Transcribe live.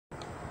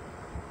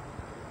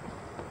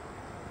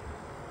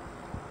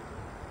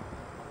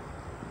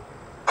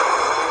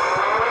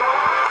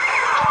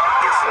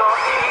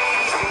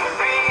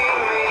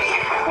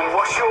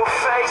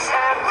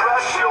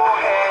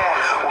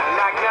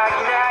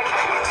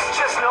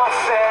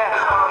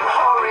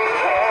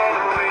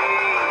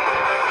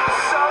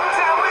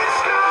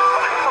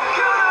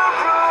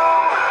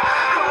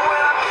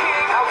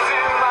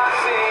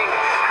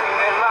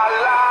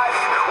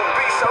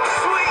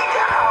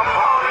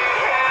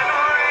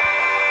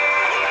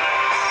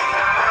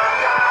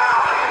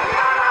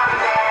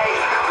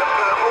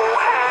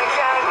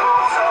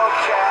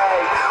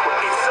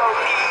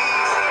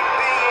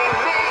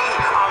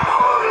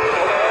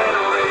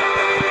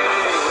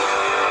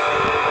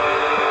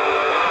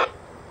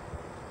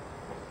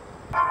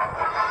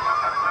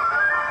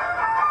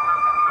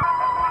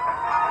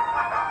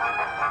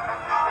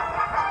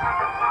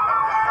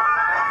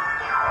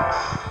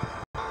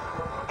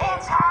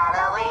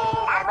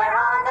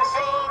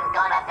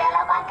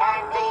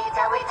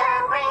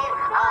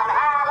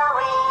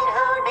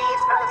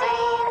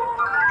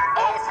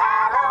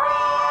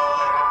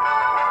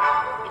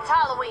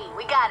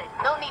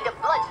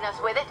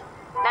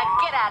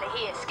Get out of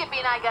here. Skippy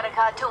and I got a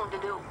cartoon to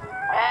do.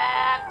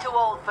 I'm too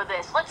old for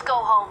this. Let's go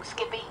home,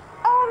 Skippy.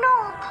 Oh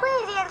no,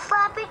 please, Aunt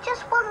Slappy,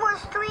 just one more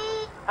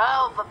street.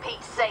 Oh, for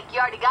Pete's sake,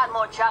 you already got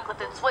more chocolate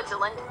than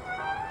Switzerland.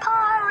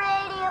 Paw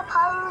radio,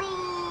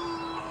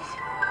 please.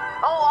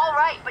 Oh, all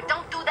right, but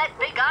don't do that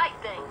big eye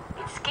thing.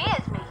 It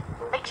scares me.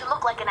 Makes you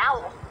look like an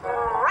owl.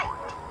 Right.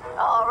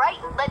 All right,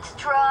 let's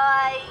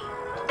try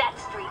that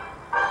street.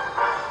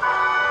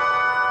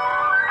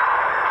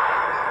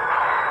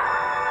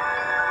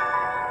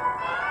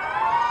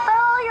 But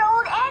all your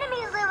old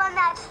enemies live on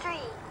that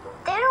street.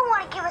 They don't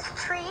want to give us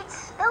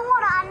treats. They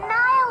want to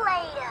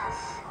annihilate us.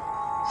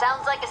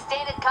 Sounds like a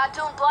standard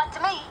cartoon plot to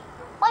me.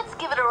 Let's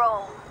give it a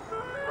roll.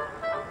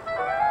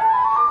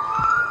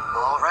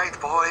 All right,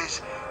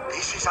 boys.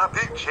 This is our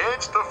big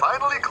chance to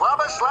finally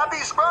clobber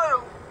Slappy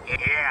Squirrel.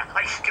 Yeah,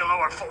 I still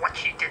owe her for what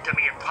she did to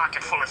me in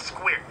Pocket Full of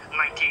Squid,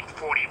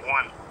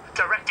 1941.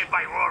 Directed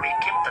by Rory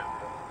Kimpton.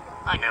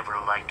 I never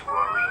liked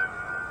Rory.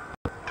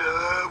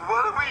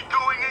 What are we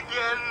doing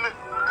again?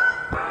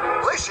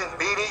 Listen,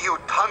 Beanie, you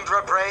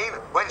tundra brain.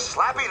 When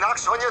Slappy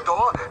knocks on your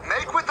door,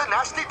 make with the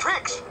nasty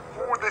tricks.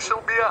 Oh,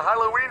 this'll be a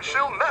Halloween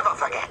she'll never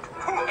forget.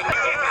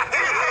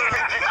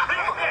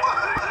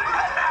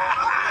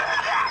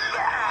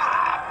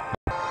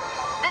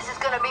 This is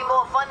gonna be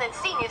more fun than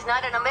seniors'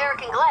 night at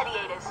American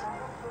Gladiators.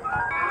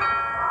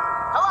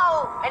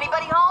 Hello?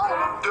 Anybody home?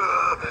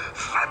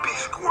 Slappy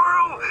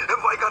Squirrel,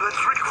 have I got a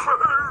trick for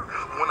her?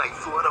 When I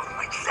thought of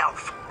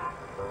myself.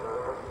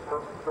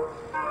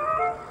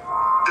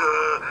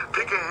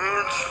 Pick a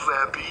hand,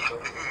 Slappy.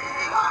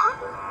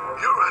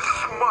 You're a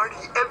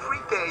smarty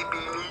every day,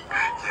 Beanie.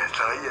 Yes,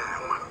 I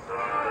am.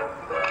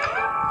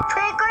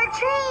 Trick or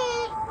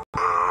treat.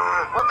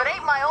 Well, if it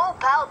ain't my old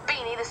pal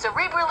Beanie, the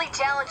cerebrally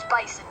challenged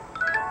bison.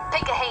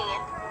 Pick a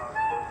hand.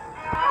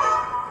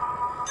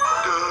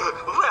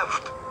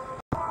 Left.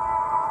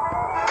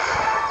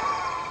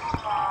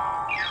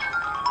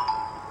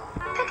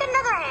 Pick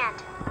another hand.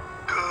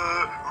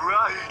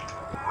 Right.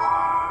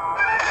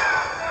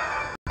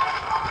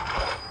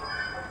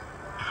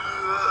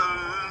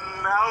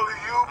 Now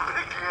you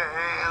pick a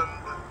hand.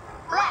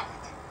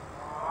 Left.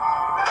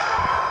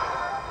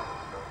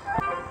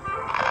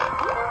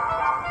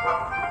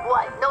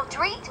 What, no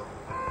treat?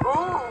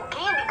 Ooh,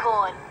 candy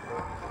corn.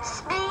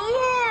 Spew.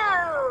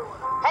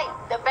 Hey,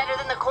 they're better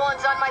than the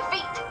corns on my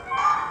feet.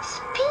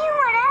 Spew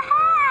and a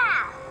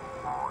half.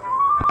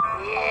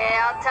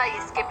 Yeah, I'll tell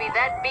you, Skippy,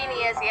 that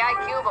Beanie has the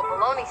IQ of a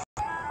baloney.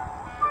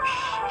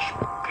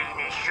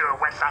 Beanie sure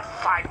went the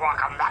sidewalk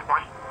on that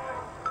one.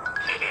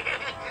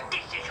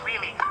 This is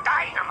really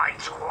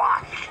dynamite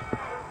squash.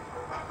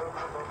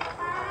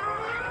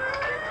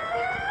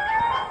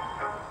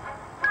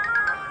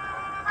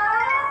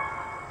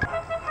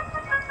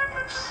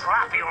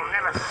 Slappy will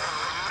never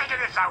figure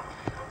this out.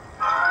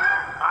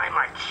 I'm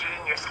a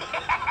genius.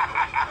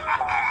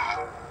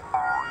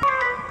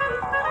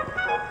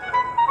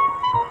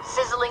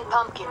 Sizzling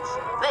pumpkins.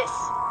 This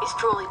is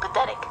truly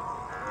pathetic.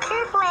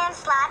 Careful, Aunt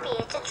Slappy,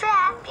 it's a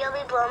trap. You'll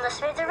be blown to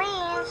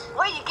smithereens.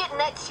 Where you getting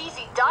that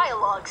cheesy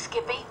dialogue,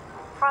 Skippy?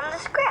 From the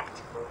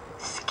script.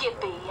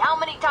 Skippy, how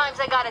many times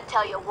I gotta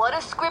tell you what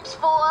a script's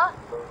for?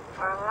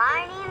 For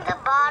lining the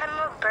bottom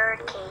of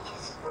bird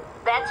cages.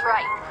 That's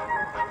right.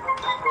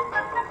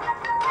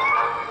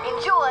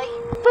 Enjoy.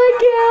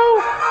 Thank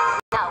you.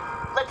 Now,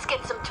 let's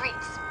get some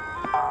treats.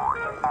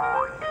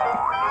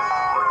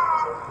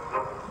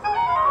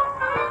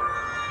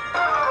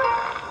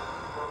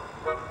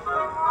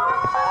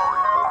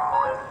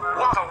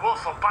 Walter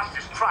Wolf will bust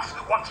his trust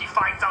once he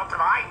finds out that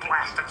I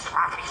blasted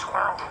Slappy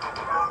Squirrel.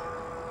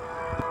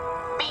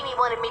 Beanie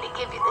wanted me to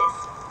give you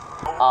this.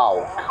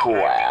 Oh,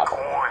 crap.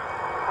 Corn.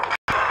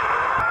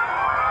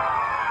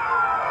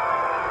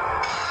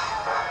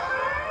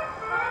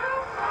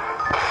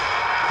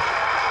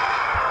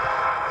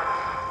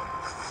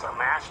 Some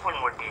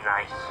aspirin would be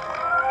nice.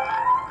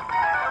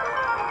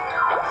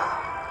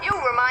 You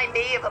remind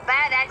me of a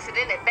bad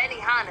accident at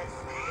Benihana's.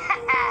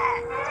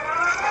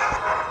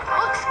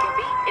 Look,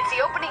 Skippy, it's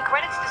the opening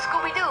credits to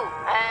Scooby-Doo.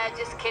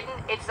 Just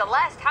kidding. It's the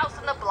last house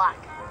on the block.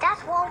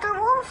 That's Walter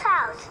Wolf's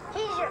house.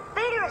 He's your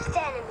bitterest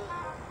enemy.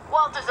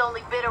 Walter's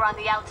only bitter on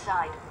the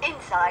outside.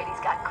 Inside, he's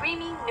got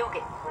creamy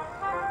nougat.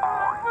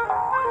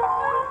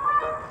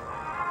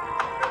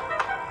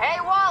 Hey,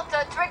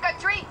 Walter, trick or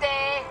treat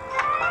there.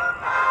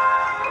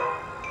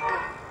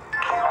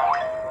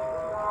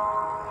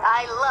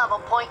 I love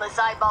a pointless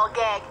eyeball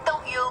gag,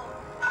 don't you?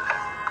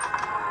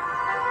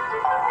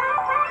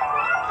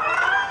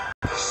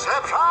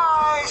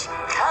 Surprise!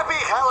 Happy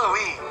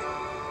Halloween!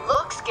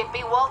 Look,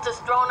 Skippy, Walter's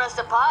throwing us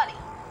a party.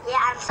 Yeah,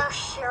 I'm so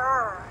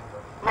sure.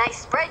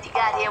 Nice spread you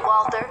got here,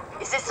 Walter.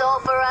 Is this all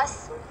for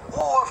us?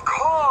 Oh, of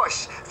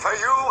course! For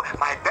you,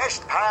 my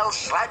best pal,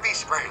 Slappy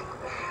Spring.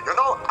 You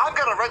know, I'm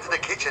gonna run to the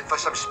kitchen for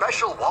some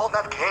special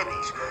walnut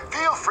candies.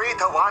 Feel free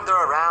to wander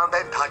around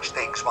and touch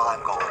things while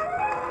I'm gone.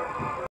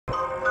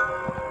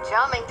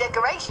 Charming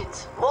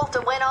decorations.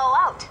 Walter went all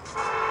out.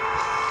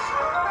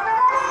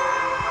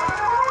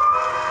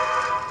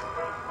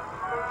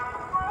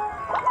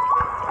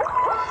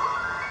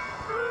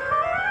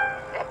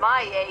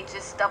 my age,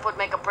 this stuff would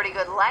make a pretty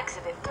good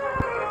laxative.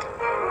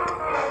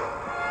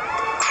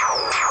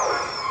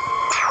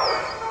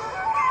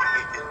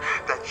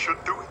 That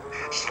should do it.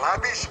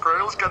 Slappy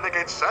Squirrel's gonna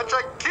get such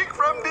a kick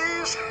from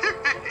these.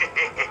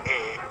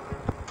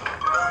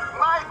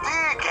 My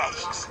dear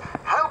guests,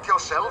 help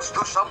yourselves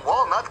to some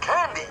walnut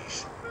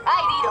candies.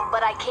 I'd eat them,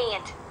 but I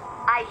can't.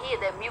 I hear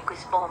their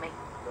mucus forming.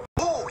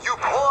 Oh, you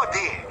poor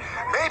dear.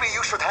 Maybe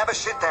you should have a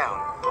sit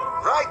down.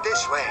 Right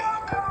this way.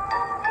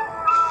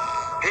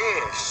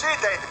 Here,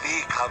 sit and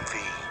be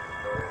comfy.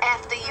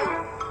 After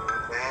you.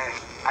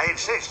 I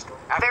insist.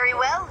 Very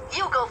well,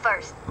 you go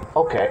first.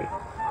 Okay.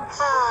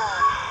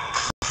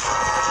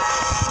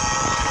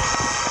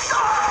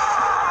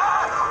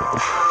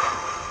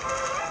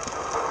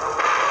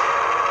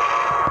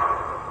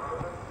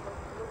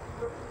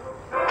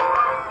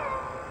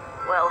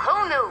 Well,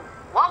 who knew?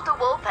 Walter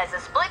Wolf has a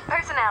split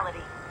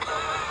personality.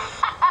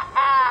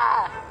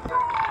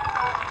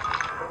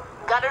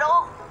 Got it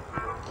all?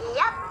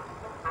 Yep.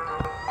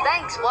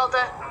 Thanks,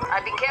 Walter.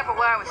 I'd be careful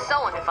where I was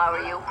sewing if I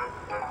were you.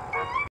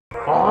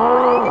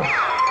 Oh.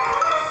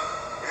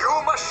 You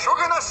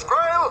mashugana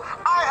squirrel!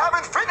 I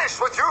haven't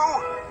finished with you!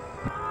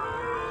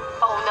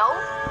 Oh, no?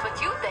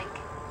 What you think?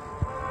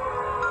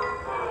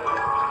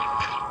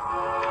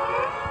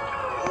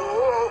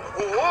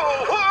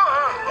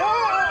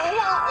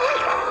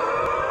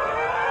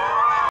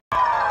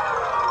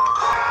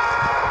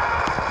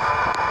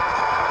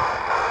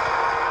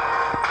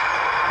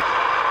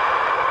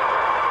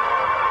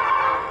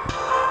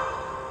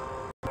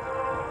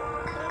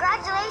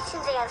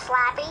 Congratulations again,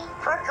 Slappy,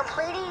 for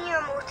completing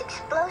your most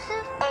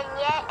explosive and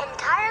yet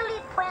entirely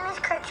pointless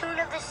cartoon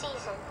of the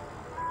season.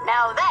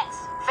 Now that's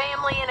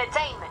family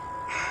entertainment.